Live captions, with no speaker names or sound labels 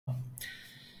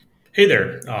Hey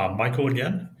there, Michael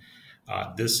again.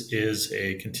 This is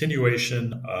a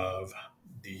continuation of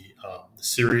the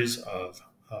series of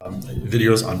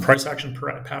videos on price action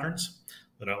patterns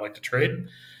that I like to trade.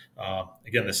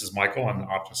 Again, this is Michael. I'm the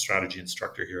option strategy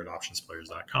instructor here at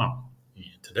optionsplayers.com. And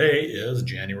today is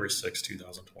January 6,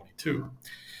 2022.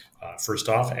 First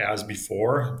off, as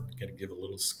before, I'm going to give a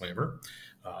little disclaimer.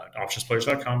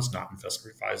 Optionsplayers.com is not an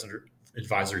investment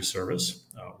advisory service.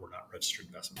 We're not registered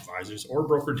investment advisors or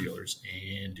broker dealers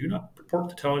and do not purport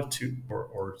to tell you to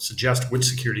or suggest which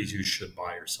securities you should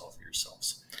buy or sell for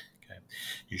yourselves. Okay.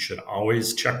 You should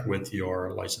always check with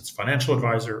your licensed financial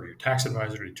advisor or your tax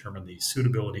advisor to determine the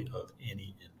suitability of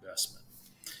any investment.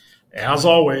 As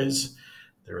always,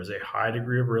 there is a high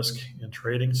degree of risk in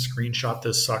trading. Screenshot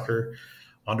this sucker,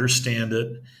 understand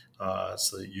it,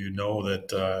 so that you know that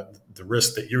the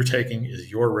risk that you're taking is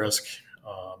your risk,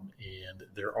 and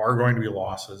there are going to be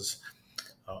losses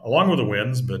along with the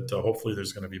wins, but hopefully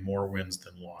there's going to be more wins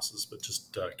than losses. But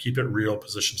just keep it real,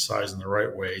 position size in the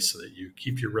right way so that you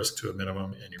keep your risk to a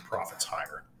minimum and your profits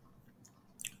higher.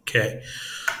 Okay,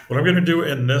 what I'm going to do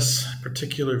in this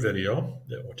particular video,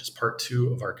 which is part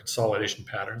 2 of our consolidation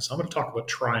patterns, I'm going to talk about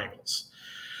triangles.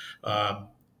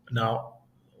 Now,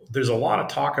 there's a lot of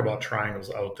talk about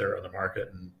triangles out there in the market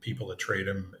and people that trade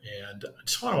them, and I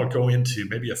just want to go into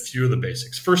maybe a few of the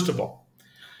basics. First of all,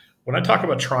 when I talk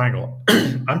about triangle,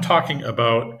 I'm talking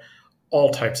about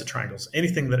all types of triangles,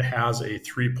 anything that has a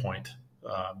 3-point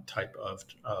type of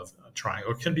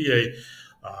triangle. It can be a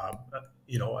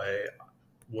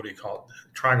what do you call it?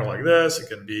 A triangle like this. It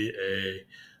can be a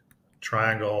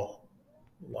triangle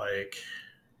like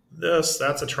this.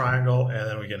 That's a triangle, and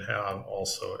then we can have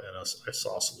also an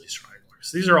isosceles triangle.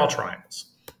 So these are all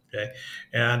triangles. Okay,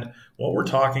 and what we're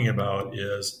talking about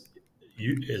is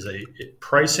a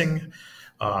pricing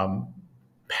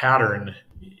pattern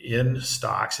in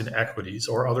stocks and equities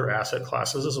or other asset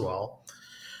classes as well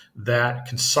that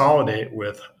consolidate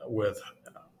with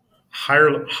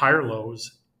higher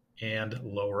lows and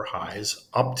lower highs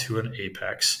up to an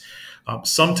apex.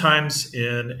 Sometimes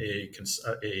in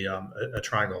a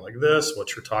triangle like this,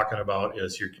 what you're talking about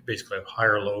is you basically have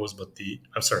higher lows, but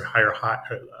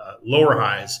lower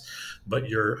highs, but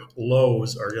your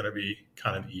lows are going to be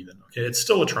kind of even. Okay, it's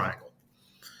still a triangle,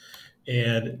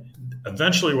 and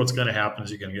eventually, what's going to happen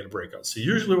is you're going to get a breakout. So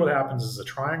usually, what happens is a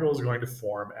triangle is going to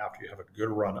form after you have a good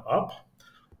run up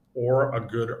or a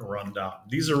good run down.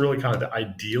 These are really kind of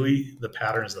ideally the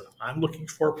patterns that I'm looking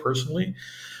for personally.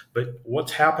 But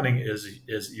what's happening is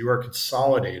you are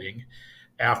consolidating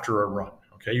after a run.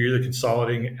 Okay, you're either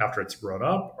consolidating after it's run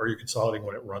up or you're consolidating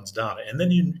when it runs down. And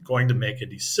then you're going to make a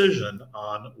decision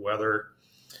on whether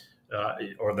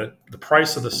or the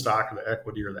price of the stock or the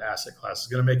equity or the asset class is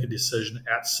going to make a decision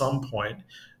at some point,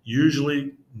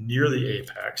 usually near the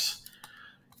apex,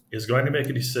 is going to make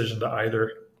a decision to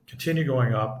either continue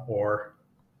going up or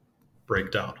break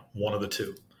down, one of the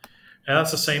two. And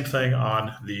that's the same thing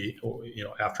on the,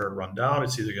 after a run down,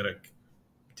 it's either going to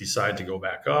decide to go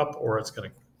back up or it's going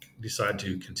to decide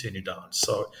to continue down.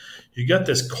 So you get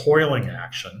this coiling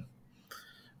action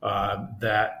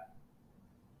that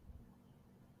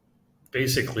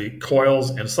basically coils,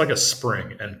 and it's like a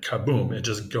spring, and kaboom, it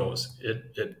just goes.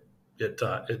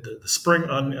 The spring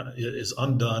is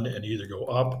undone, and you either go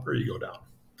up or you go down.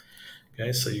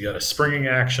 Okay, so you got a springing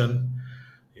action.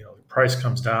 The price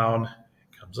comes down,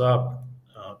 comes up,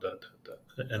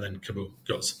 and then kaboom,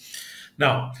 goes.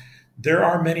 Now, there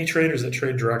are many traders that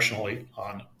trade directionally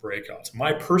on breakouts.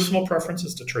 My personal preference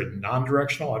is to trade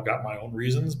non-directional. I've got my own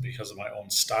reasons because of my own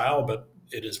style, but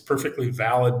it is perfectly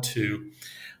valid to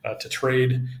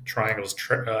trade triangles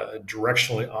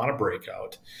directionally on a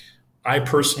breakout. I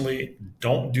personally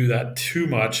don't do that too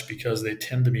much because they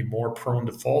tend to be more prone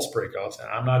to false breakouts, and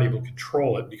I'm not able to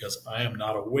control it because I am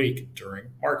not awake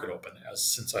during market open,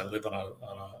 since I live on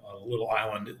a little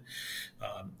island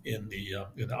in the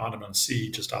Andaman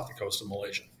Sea just off the coast of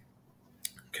Malaysia.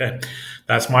 Okay,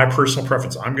 that's my personal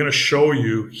preference. I'm going to show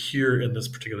you here in this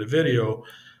particular video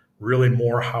really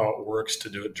more how it works to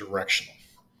do it directional.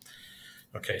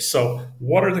 Okay, so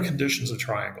what are the conditions of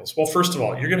triangles? Well, first of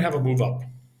all, you're going to have a move up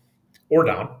or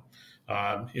down.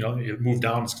 You move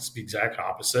down is the exact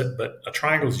opposite, but a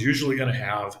triangle is usually going to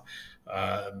have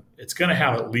it's going to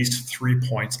have at least 3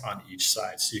 points on each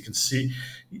side. So you can see,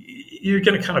 you're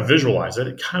going to kind of visualize it.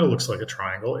 It kind of looks like a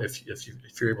triangle if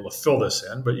you're able to fill this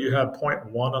in, but you have point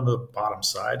 1 on the bottom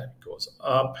side, it goes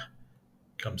up,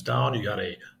 comes down, you got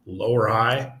a lower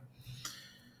high,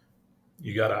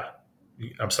 you got a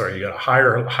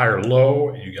higher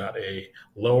low, you got a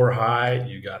lower high,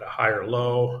 you got a higher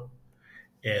low,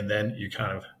 and then you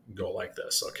kind of go like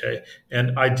this, okay?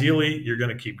 And ideally, you're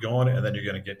going to keep going, and then you're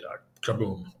going to get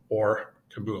kaboom or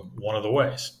kaboom, one of the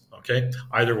ways, okay?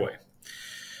 Either way.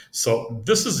 So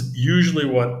this is usually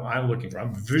what I'm looking for.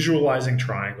 I'm visualizing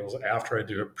triangles after I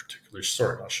do a particular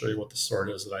sort. I'll show you what the sort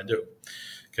is that I do.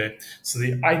 Okay, so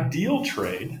the ideal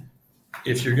trade,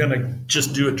 if you're going to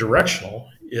just do it directional,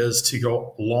 is to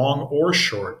go long or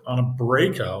short on a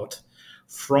breakout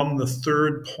from the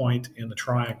third point in the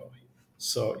triangle.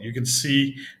 So you can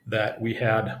see that we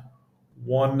had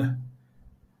 1,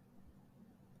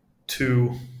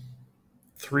 2,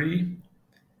 3.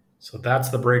 So that's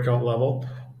the breakout level.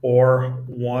 Or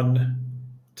 1,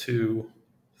 2,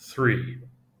 3.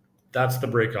 That's the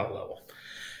breakout level.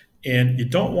 And you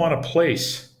don't want to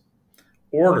place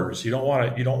orders. You don't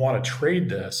want to trade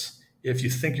this if you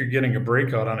think you're getting a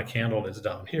breakout on a candle that's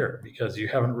down here, because you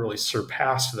haven't really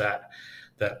surpassed that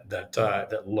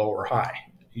lower high.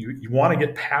 You want to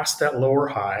get past that lower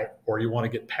high, or you want to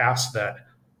get past that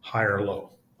higher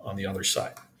low on the other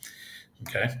side.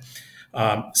 Okay,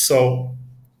 so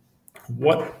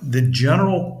what the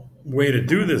general way to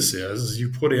do this is you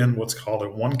put in what's called a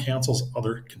one cancels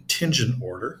other contingent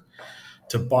order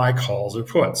to buy calls or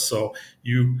puts. So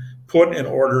you put an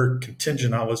order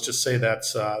contingent on, let's just say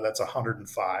that's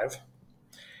 105,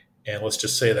 and let's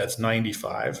just say that's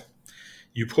 95.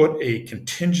 You put a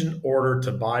contingent order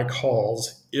to buy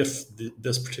calls if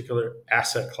this particular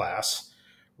asset class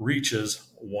reaches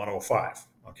 105,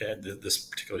 okay, this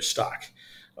particular stock.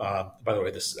 By the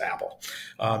way, this is Apple.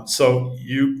 So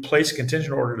you place a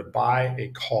contingent order to buy a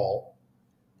call,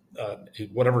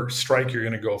 whatever strike you're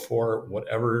going to go for,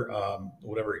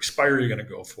 whatever expiry you're going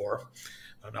to go for.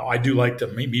 Now, I do like to,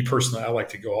 me personally, I like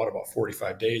to go out about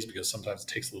 45 days because sometimes it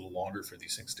takes a little longer for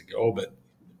these things to go, but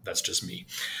that's just me.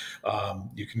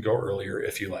 You can go earlier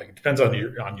if you like. It depends on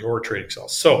your trading style.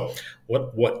 So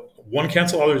what one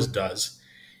cancel others does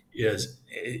is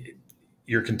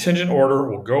your contingent order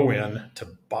will go in to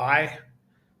buy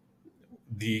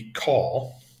the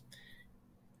call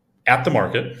at the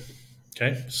market.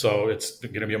 Okay, so it's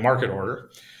going to be a market order.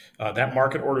 That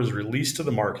market order is released to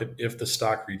the market if the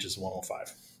stock reaches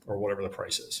 105 or whatever the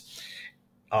price is.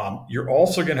 You're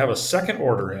also going to have a second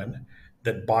order in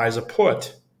that buys a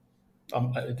put.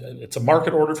 It's a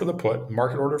market order for the put.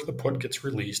 Market order for the put gets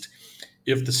released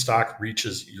if the stock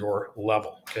reaches your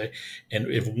level. Okay, and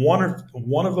if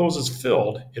one of those is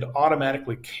filled, it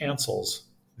automatically cancels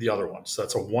the other one. So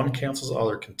that's a one cancels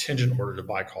other contingent order to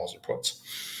buy calls or puts.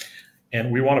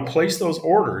 And we want to place those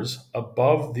orders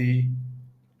above the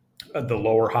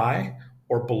lower high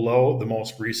or below the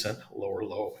most recent lower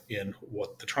low in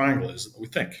what the triangle is that we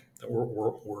think that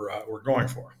we're going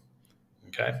for.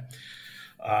 Okay.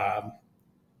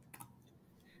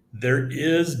 There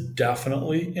is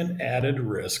definitely an added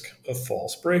risk of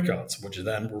false breakouts, which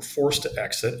then we're forced to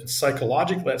exit. And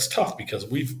psychologically, that's tough because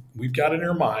we've got in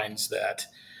our minds that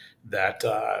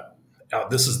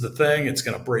this is the thing, it's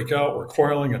going to break out, we're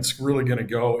coiling, it's really going to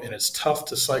go, and it's tough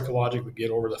to psychologically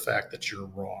get over the fact that you're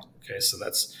wrong. Okay, so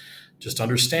that's just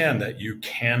understand that you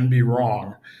can be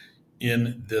wrong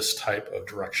in this type of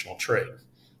directional trade.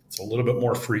 It's a little bit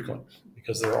more frequent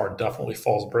because there are definitely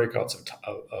false breakouts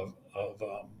of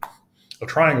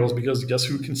triangles, because guess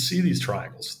who can see these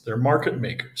triangles? They're market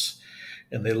makers,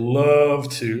 and they love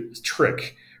to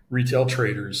trick retail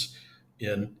traders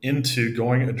into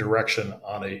going a direction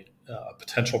on a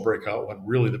potential breakout when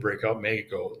really the breakout may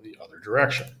go the other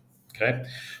direction. Okay,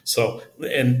 so,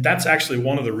 and that's actually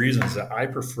one of the reasons that I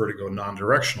prefer to go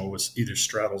non-directional with either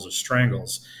straddles or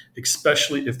strangles,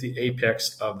 especially if the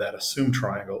apex of that assumed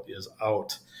triangle is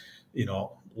out,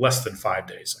 less than 5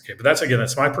 days. Okay, but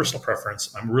that's my personal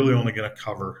preference. I'm really only going to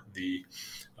cover the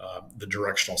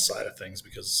directional side of things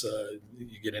because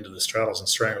you get into the straddles and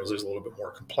strangles, there's a little bit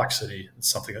more complexity. It's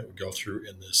something that we go through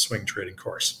in the swing trading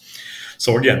course.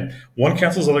 So again, one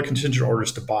cancels other contingent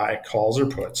orders to buy calls or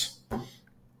puts.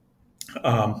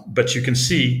 But you can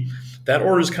see that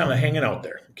order is kind of hanging out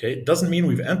there. Okay, it doesn't mean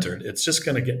we've entered. It's just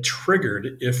going to get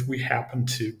triggered if we happen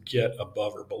to get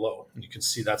above or below. And you can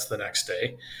see that's the next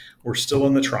day. We're still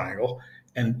in the triangle.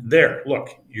 And there, look,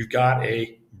 you've got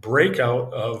a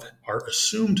breakout of our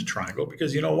assumed triangle,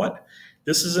 because you know what?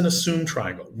 This is an assumed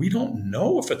triangle. We don't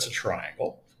know if it's a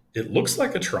triangle. It looks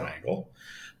like a triangle,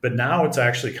 but now it's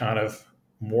actually kind of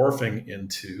morphing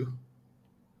into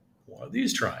one of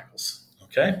these triangles.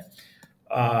 Okay.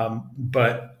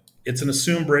 But it's an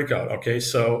assumed breakout. Okay.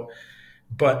 So,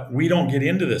 but we don't get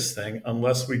into this thing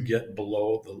unless we get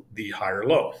below the higher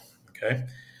low. Okay.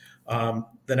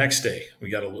 The next day, we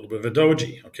got a little bit of a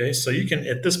doji. Okay, so you can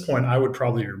at this point, I would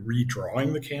probably be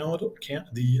redrawing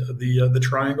the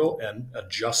triangle and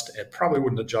adjust. It probably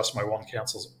wouldn't adjust my one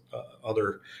cancels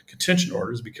other contingent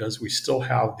orders because we still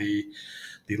have the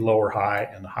lower high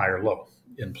and the higher low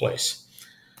in place.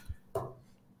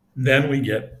 Then we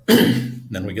get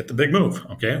the big move.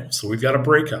 Okay, so we've got a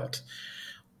breakout.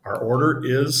 Our order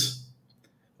is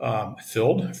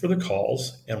filled for the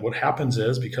calls, and what happens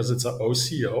is because it's an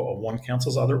OCO, a one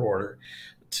cancels other order,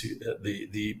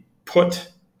 the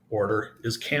put order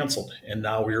is canceled, and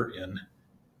now we're in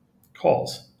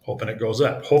calls, hoping it goes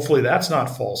up. Hopefully that's not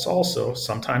false also.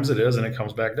 Sometimes it is, and it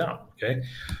comes back down. Okay.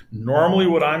 Normally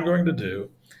what I'm going to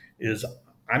do is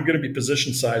I'm going to be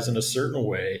position sized in a certain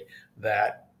way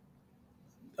that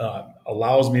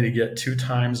allows me to get 2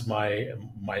 times my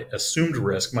assumed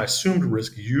risk. My assumed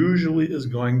risk usually is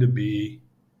going to be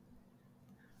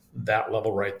that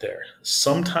level right there.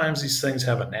 Sometimes these things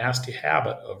have a nasty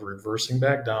habit of reversing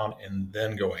back down and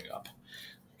then going up.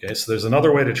 Okay, so there's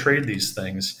another way to trade these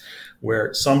things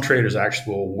where some traders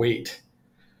actually will wait,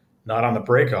 not on the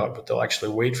breakout, but they'll actually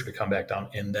wait for it to come back down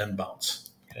and then bounce.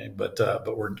 Okay, but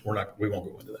we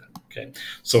won't go into that. Okay,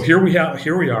 so here we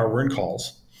are, we're in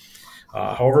calls.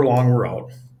 However long we're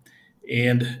out.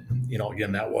 And,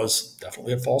 again, that was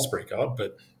definitely a false breakout,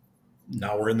 but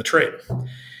now we're in the trade.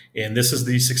 And this is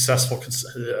the successful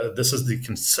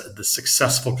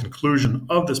conclusion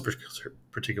of this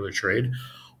particular trade.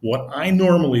 What I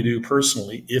normally do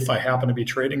personally, if I happen to be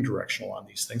trading directional on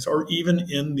these things, or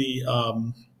even in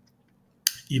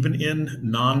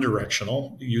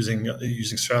non-directional,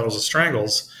 using straddles and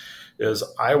strangles, is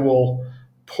I will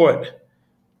put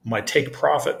my take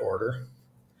profit order,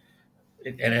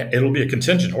 and it'll be a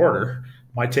contingent order.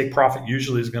 My take profit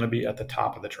usually is going to be at the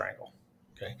top of the triangle.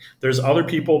 Okay. There's other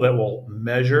people that will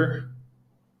measure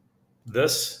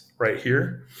this right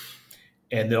here,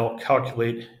 and they'll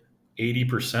calculate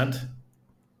 80%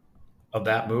 of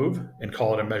that move and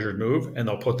call it a measured move, and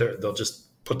they'll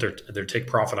just put their take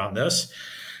profit on this.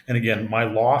 And again,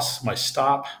 my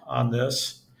stop on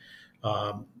this.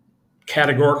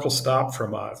 Categorical stop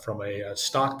from a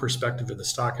stock perspective. If the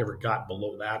stock ever got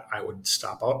below that, I would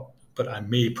stop out, but I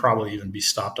may probably even be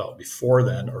stopped out before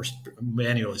then, or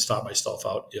manually stop myself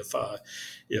out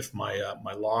if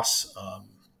my loss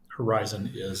horizon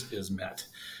is met.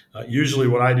 Usually,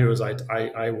 what I do is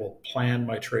I will plan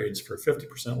my trades for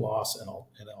 50% loss, and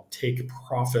I'll take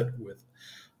profit with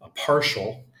a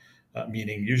partial.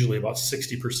 Meaning usually about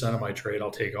 60% of my trade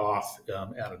I'll take off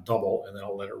at a double, and then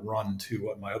I'll let it run to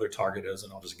what my other target is,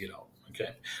 and I'll just get out.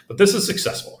 Okay, but this is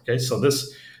successful. Okay, so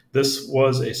this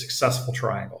was a successful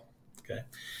triangle. Okay,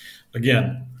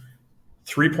 again,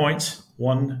 3 points,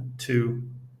 1, 2,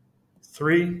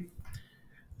 3.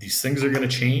 These things are going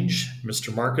to change.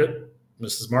 Mr. Market,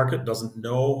 Mrs. Market doesn't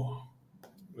know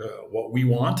what we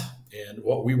want, and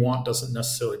what we want doesn't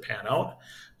necessarily pan out.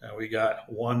 We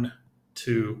got 1,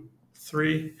 2,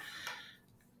 3.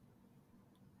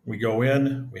 We go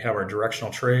in, we have our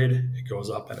directional trade, it goes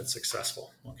up and it's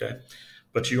successful. Okay.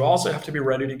 But you also have to be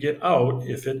ready to get out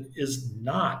if it is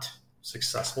not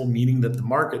successful, meaning that the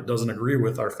market doesn't agree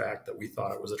with our fact that we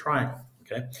thought it was a triangle.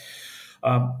 Okay.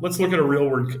 Let's look at a real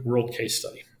world case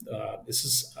study.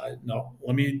 Now,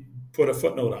 let me put a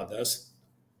footnote on this.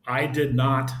 I did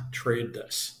not trade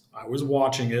this. I was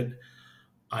watching it.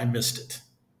 I missed it.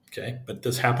 Okay, but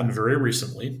this happened very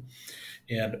recently.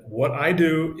 And what I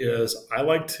do is I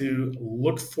like to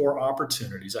look for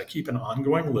opportunities. I keep an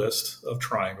ongoing list of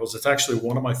triangles. It's actually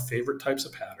one of my favorite types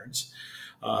of patterns.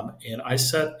 And I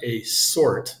set a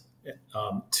sort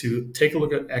to take a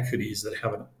look at equities that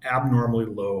have an abnormally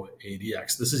low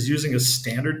ADX. This is using a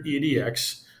standard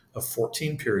ADX of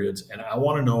 14 periods, and I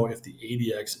want to know if the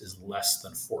ADX is less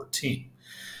than 14.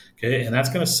 Okay, and that's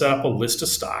going to set up a list of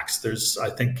stocks. There's, I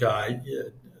think,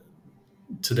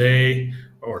 today,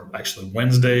 or actually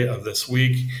Wednesday of this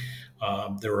week,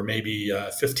 there were maybe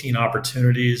 15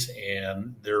 opportunities,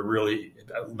 and they're really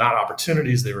not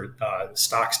opportunities. They were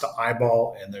stocks to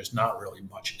eyeball, and there's not really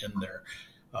much in there.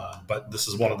 But this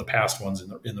is one of the past ones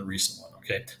in the recent one.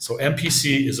 Okay, so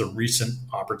MPC is a recent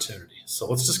opportunity. So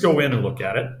let's just go in and look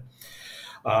at it.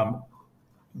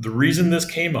 The reason this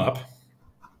came up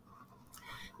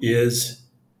is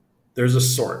there's a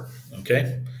sort.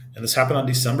 Okay. And this happened on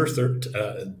December 3rd.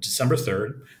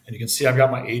 And you can see I've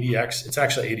got my ADX. It's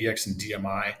actually ADX and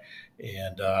DMI.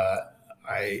 And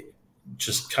I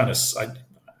just kind of,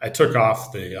 I took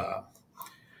off the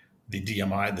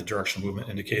DMI, the directional movement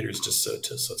indicators, just so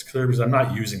it's clear, because I'm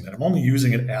not using that. I'm only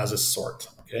using it as a sort.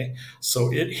 Okay.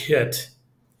 So it hit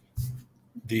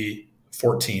the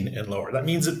 14 and lower. That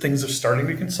means that things are starting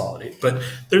to consolidate, but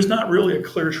there's not really a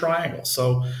clear triangle.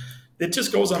 So it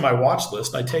just goes on my watch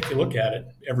list. I take a look at it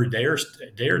every day or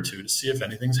two to see if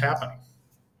anything's happening.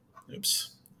 Oops.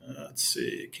 Let's see.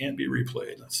 It can't be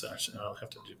replayed. Let's actually, I'll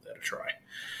have to give that a try.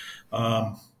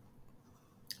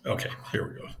 Okay, here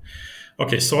we go.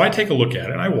 Okay, so I take a look at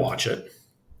it and I watch it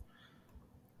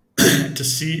to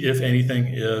see if anything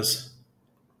is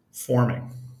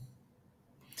forming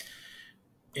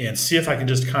and see if I can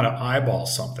just kind of eyeball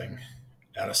something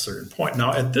at a certain point.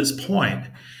 Now, at this point,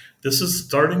 this is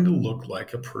starting to look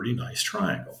like a pretty nice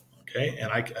triangle. Okay,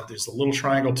 and there's a little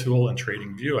triangle tool in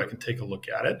TradingView. I can take a look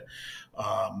at it,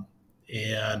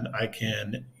 and I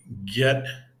can get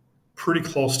pretty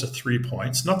close to 3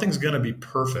 points. Nothing's going to be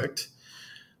perfect,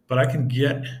 but I can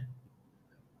get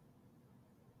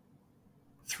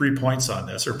 3 points on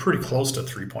this, or pretty close to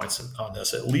 3 points on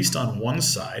this, at least on one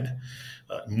side.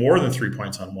 More than 3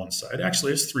 points on one side.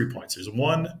 Actually, it's 3 points. There's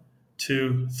 1,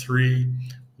 2, 3,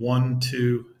 1,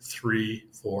 2, 3,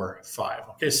 4, 5.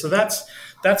 Okay, so that's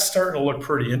starting to look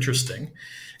pretty interesting.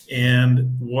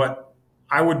 And what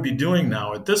I would be doing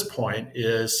now at this point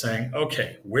is saying,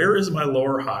 okay, where is my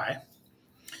lower high?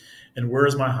 And where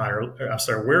is my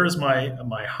where is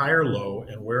my higher low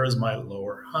and where is my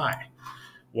lower high?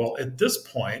 Well, at this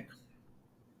point,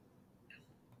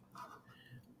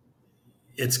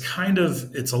 it's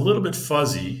a little bit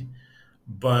fuzzy,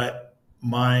 but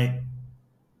my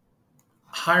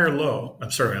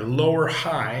my lower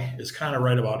high is kind of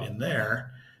right about in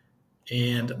there,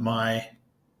 and my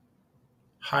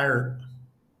higher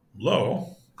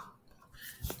low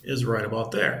is right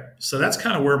about there. So that's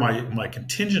kind of where my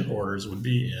contingent orders would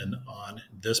be in on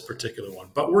this particular one.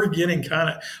 But we're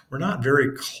not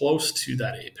very close to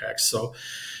that apex. So,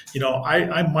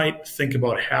 I might think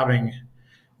about having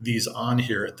these on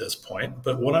here at this point.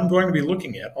 But what I'm going to be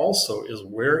looking at also is,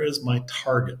 where is my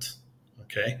target?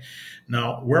 Okay.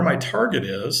 Now, where my target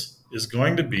is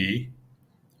going to be,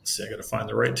 let's see, I got to find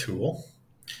the right tool.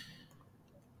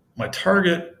 My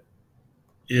target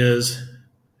is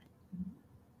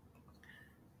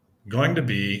going to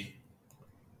be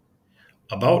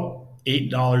about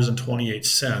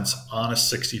 $8.28 on a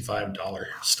 $65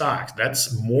 stock.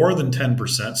 That's more than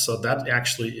 10%. So that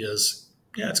actually is,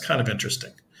 it's kind of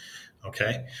interesting.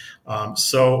 Okay.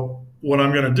 So what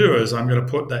I'm going to do is I'm going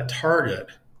to put that target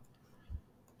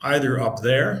either up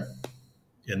there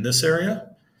in this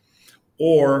area,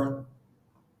 or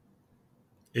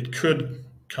it could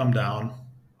come down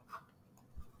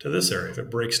to this area if it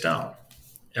breaks down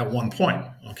at one point.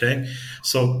 Okay.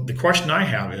 So the question I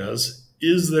have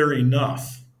is there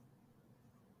enough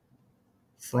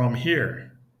from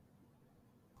here?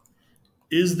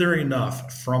 Is there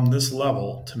enough from this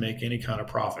level to make any kind of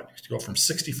profit, to go from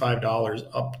 $65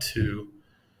 up to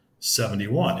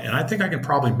 71? And I think I can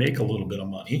probably make a little bit of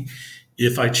money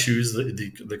if I choose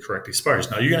the correct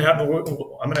expiries. Now, I'm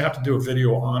going to have to do a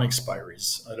video on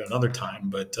expiries at another time,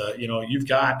 but you've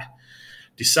got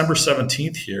December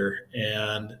 17th here,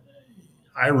 and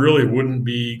I really wouldn't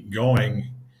be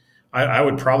going. I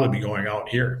would probably be going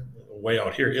way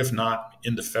out here, if not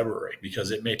into February,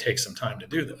 because it may take some time to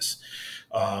do this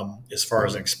as far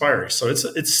as an expiry. So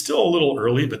it's still a little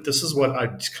early, but this is what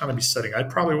I'd kind of be setting. I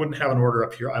probably wouldn't have an order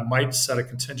up here. I might set a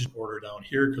contingent order down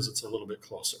here because it's a little bit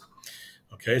closer.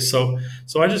 Okay, so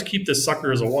I just keep this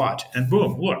sucker as a watch, and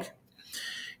boom, look,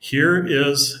 here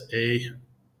is a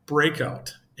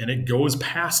breakout, and it goes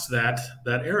past that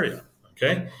area.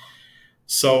 Okay,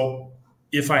 so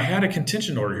if I had a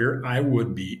contingent order here, I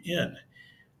would be in.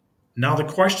 Now the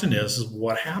question is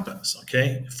what happens?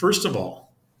 Okay, first of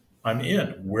all, I'm in.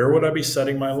 Where would I be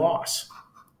setting my loss?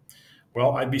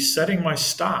 Well, I'd be setting my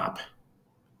stop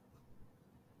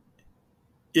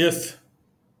if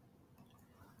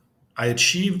I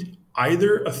achieved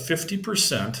either a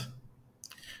 50%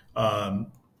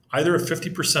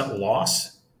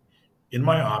 loss in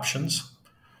my options,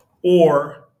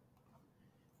 or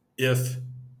if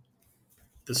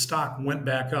the stock went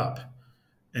back up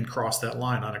and crossed that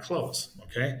line on a close.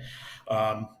 Okay.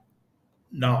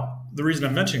 Now, the reason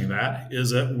I'm mentioning that is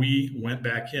that we went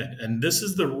back in, and this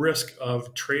is the risk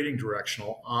of trading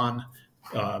directional on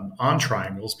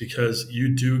triangles, because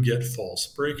you do get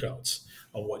false breakouts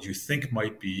on what you think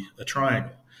might be a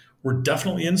triangle. We're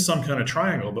definitely in some kind of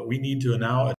triangle, but we need to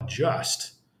now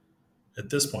adjust at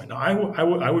this point. Now,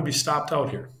 I would be stopped out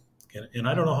here, and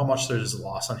I don't know how much there's a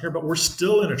loss on here, but we're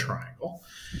still in a triangle.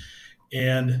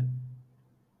 And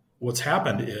what's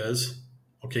happened is,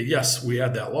 okay, yes, we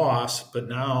had that loss, but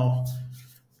now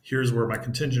here's where my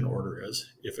contingent order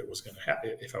is if I was going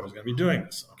to be doing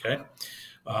this. Okay,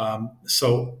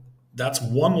 so that's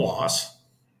one loss.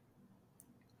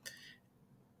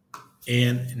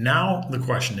 And now the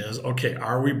question is, okay,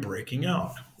 are we breaking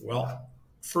out? Well,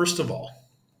 first of all,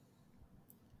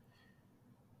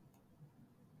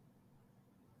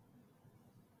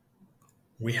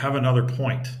 we have another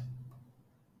point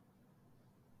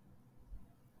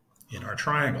in our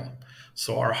triangle.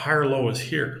 So our higher low is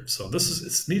here. So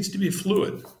this needs to be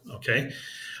fluid, okay?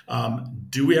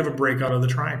 Do we have a breakout of the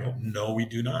triangle? No, we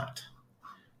do not.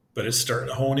 But it's starting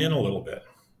to hone in a little bit,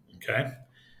 okay?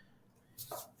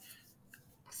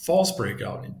 False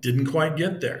breakout, it didn't quite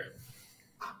get there.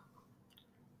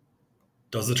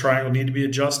 Does the triangle need to be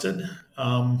adjusted?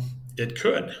 It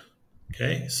could.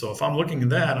 Okay, so if I'm looking at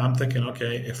that, I'm thinking,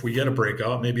 okay, if we get a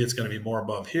breakout, maybe it's going to be more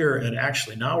above here. And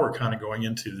actually, now we're kind of going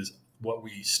into this, what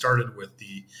we started with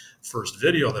the first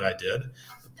video that I did,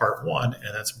 part 1,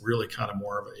 and that's really kind of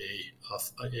more of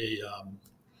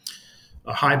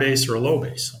a high base or a low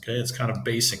base. Okay, it's kind of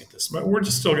basing at this, but we're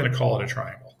just still going to call it a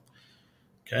triangle.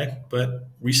 Okay, but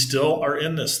we still are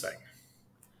in this thing.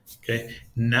 Okay,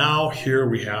 now here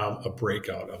we have a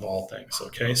breakout of all things.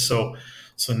 Okay, so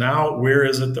now where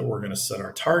is it that we're going to set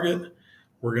our target?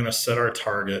 We're going to set our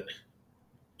target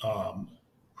on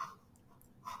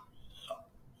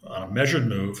a measured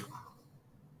move.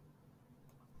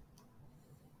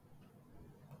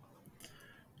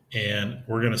 And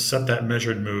we're going to set that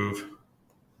measured move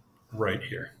right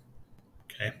here.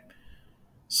 Okay,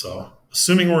 so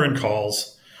assuming we're in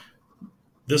calls,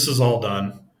 this is all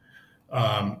done.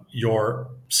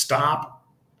 Your stop,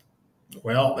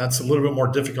 well, that's a little bit more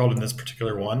difficult in this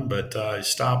particular one, but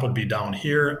stop would be down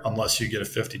here unless you get a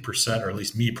 50%, or at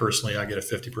least me personally, I get a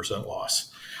 50%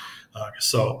 loss.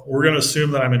 So we're going to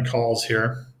assume that I'm in calls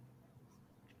here.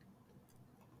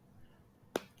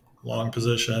 Long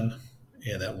position,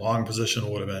 and that long position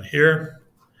would have been here.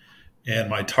 And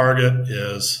my target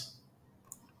is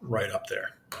right up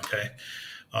there, okay?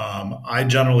 I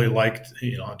generally like,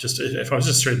 just if I was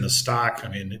just trading the stock, I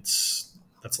mean, there's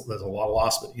a lot of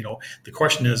loss, but the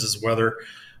question is whether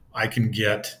I can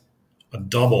get a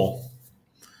double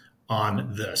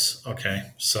on this.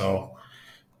 Okay, so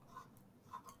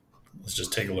let's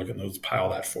just take a look at those, pile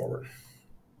that forward.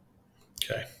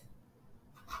 Okay,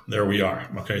 there we are.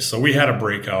 Okay, so we had a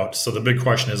breakout. So the big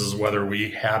question is whether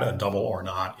we had a double or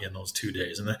not in those 2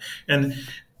 days, and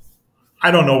I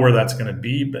don't know where that's going to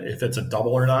be, but if it's a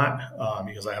double or not,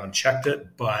 because I haven't checked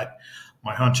it, but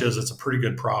my hunch is it's a pretty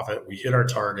good profit. We hit our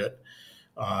target,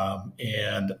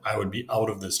 and I would be out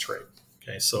of this trade.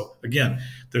 Okay, so again,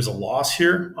 there's a loss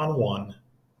here on one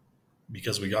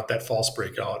because we got that false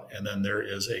breakout, and then there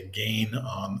is a gain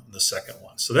on the second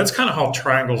one. So that's kind of how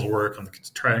triangles work, and the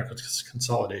triangle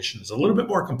consolidation is a little bit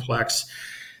more complex.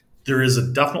 There is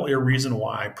definitely a reason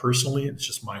why, personally, it's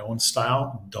just my own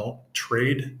style, don't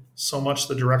trade so much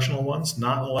the directional ones,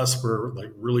 not unless we're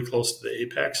like really close to the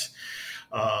apex.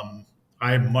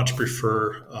 I much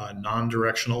prefer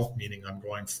non-directional, meaning I'm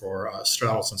going for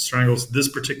straddles and strangles. This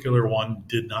particular one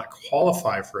did not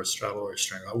qualify for a straddle or a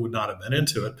strangle. I would not have been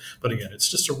into it. But again, it's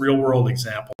just a real-world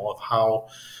example of how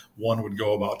one would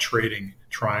go about trading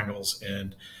triangles,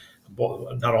 and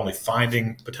not only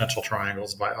finding potential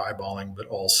triangles by eyeballing, but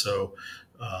also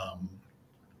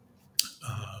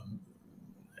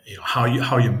how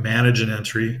you manage an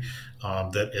entry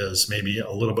that is maybe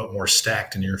a little bit more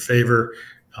stacked in your favor,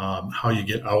 how you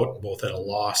get out both at a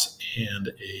loss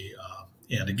and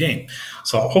a gain.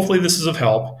 So hopefully this is of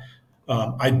help.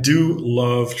 I do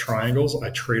love triangles. I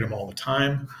trade them all the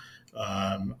time.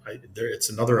 It's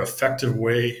another effective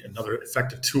way, another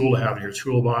effective tool to have in your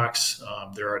toolbox.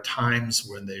 There are times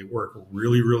when they work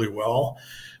really, really well.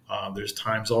 There's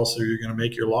times also you're going to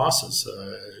make your losses.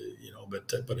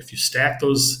 But if you stack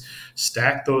those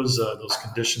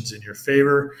conditions in your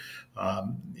favor,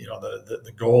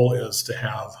 the goal is to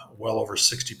have well over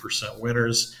 60%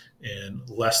 winners and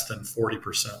less than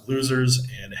 40% losers,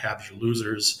 and have your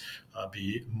losers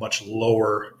be much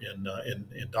lower in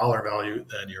dollar value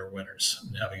than your winners,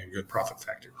 and having a good profit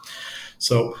factor.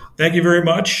 So thank you very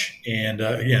much. And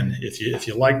again, if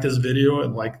you like this video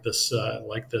and like this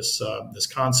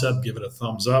concept, give it a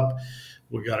thumbs up.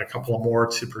 We've got a couple of more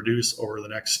to produce over the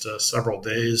next several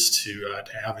days to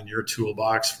have in your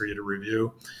toolbox for you to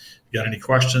review. If you got any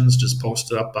questions, just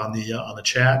post it up on the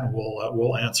chat, and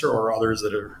we'll answer, or others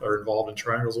that are involved in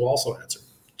triangles will also answer.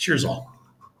 Cheers all.